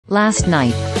Last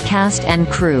night, cast and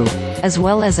crew, as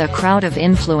well as a crowd of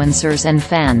influencers and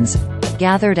fans,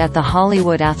 gathered at the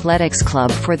Hollywood Athletics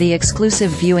Club for the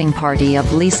exclusive viewing party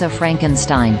of Lisa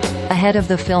Frankenstein, ahead of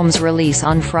the film's release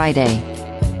on Friday.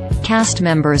 Cast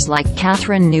members like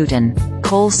Kathryn Newton,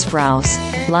 Cole Sprouse,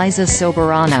 Liza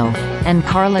Soberano, and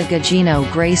Carla Gugino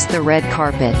graced the red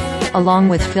carpet, along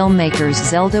with filmmakers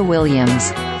Zelda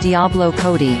Williams, Diablo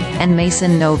Cody, and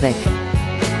Mason Novick.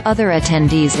 Other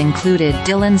attendees included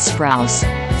Dylan Sprouse,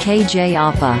 KJ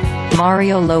Apa,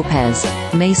 Mario Lopez,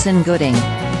 Mason Gooding,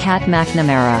 Kat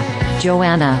McNamara,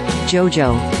 Joanna,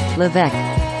 JoJo, Levesque,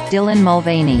 Dylan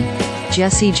Mulvaney,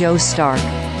 Jessie Jo Stark,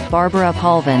 Barbara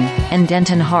Palvin, and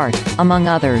Denton Hart, among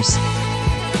others.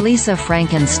 Lisa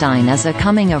Frankenstein is a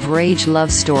coming-of-age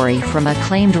love story from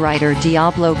acclaimed writer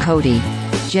Diablo Cody,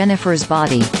 Jennifer's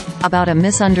Body, about a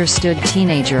misunderstood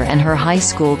teenager and her high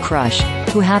school crush,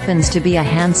 who happens to be a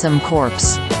handsome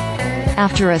corpse.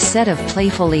 After a set of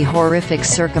playfully horrific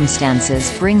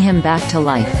circumstances bring him back to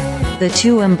life, the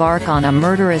two embark on a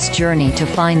murderous journey to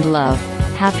find love,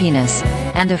 happiness,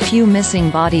 and a few missing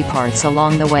body parts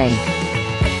along the way.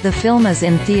 The film is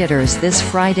in theaters this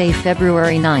Friday,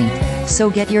 February 9th, so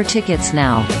get your tickets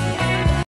now.